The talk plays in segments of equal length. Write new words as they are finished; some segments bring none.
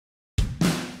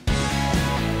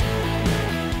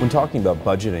When talking about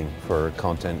budgeting for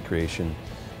content creation,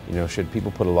 should people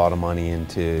put a lot of money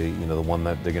into, the one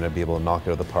that they're going to be able to knock out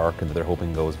of the park and that they're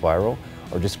hoping goes viral,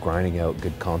 or just grinding out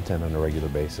good content on a regular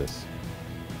basis?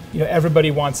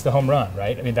 Everybody wants the home run,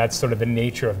 right? I mean, that's sort of the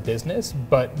nature of business,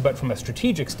 but from a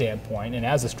strategic standpoint, and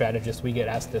as a strategist, we get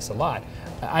asked this a lot,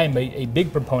 I am a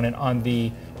big proponent on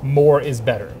the more is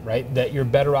better, right? That you're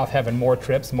better off having more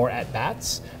trips, more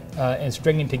at-bats, and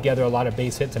stringing together a lot of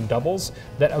base hits and doubles,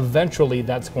 that eventually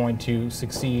that's going to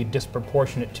succeed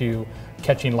disproportionate to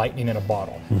catching lightning in a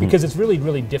bottle. Mm-hmm. Because it's really,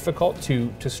 really difficult to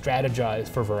strategize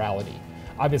for virality.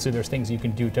 Obviously there's things you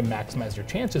can do to maximize your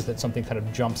chances that something kind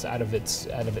of jumps out of its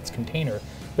container,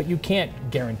 but you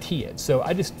can't guarantee it. So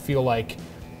I just feel like,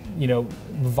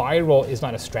 viral is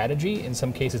not a strategy. In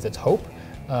some cases it's hope,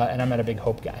 and I'm not a big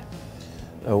hope guy.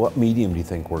 What medium do you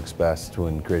think works best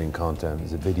when creating content?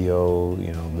 Is it video,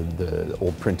 the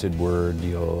old printed word,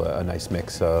 a nice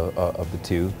mix of the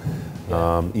two?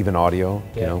 Yeah. Even audio,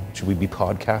 should we be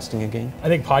podcasting again? I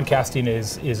think podcasting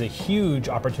is a huge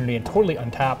opportunity and totally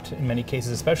untapped in many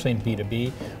cases, especially in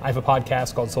B2B. I have a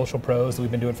podcast called Social Pros that we've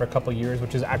been doing for a couple of years,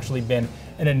 which has actually been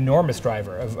an enormous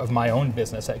driver of my own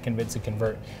business at Convince and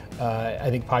Convert. I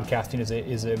think podcasting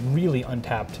is a really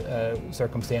untapped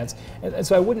circumstance. And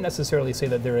so I wouldn't necessarily say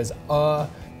that there is a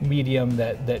medium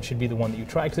that should be the one that you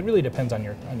try, because it really depends on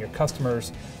your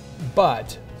customers.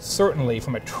 But certainly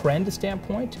from a trend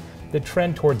standpoint, the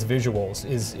trend towards visuals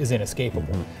is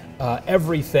inescapable. Mm-hmm.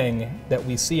 Everything that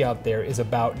we see out there is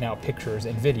about now pictures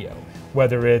and video.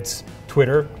 Whether it's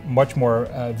Twitter, much more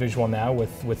visual now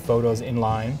with photos in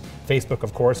line. Facebook,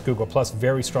 of course, Google Plus,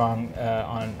 very strong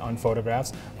on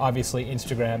photographs. Obviously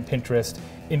Instagram, Pinterest,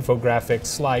 infographics,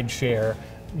 SlideShare,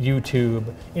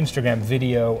 YouTube, Instagram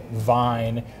video,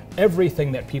 Vine,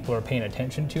 everything that people are paying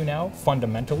attention to now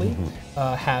fundamentally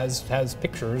has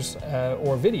pictures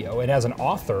or video. And as an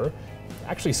author, it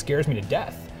actually scares me to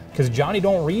death, because Johnny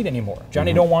don't read anymore.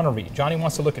 Johnny don't want to read. Johnny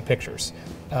wants to look at pictures.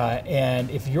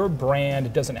 And if your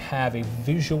brand doesn't have a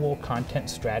visual content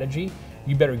strategy,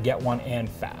 you better get one, and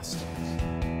fast.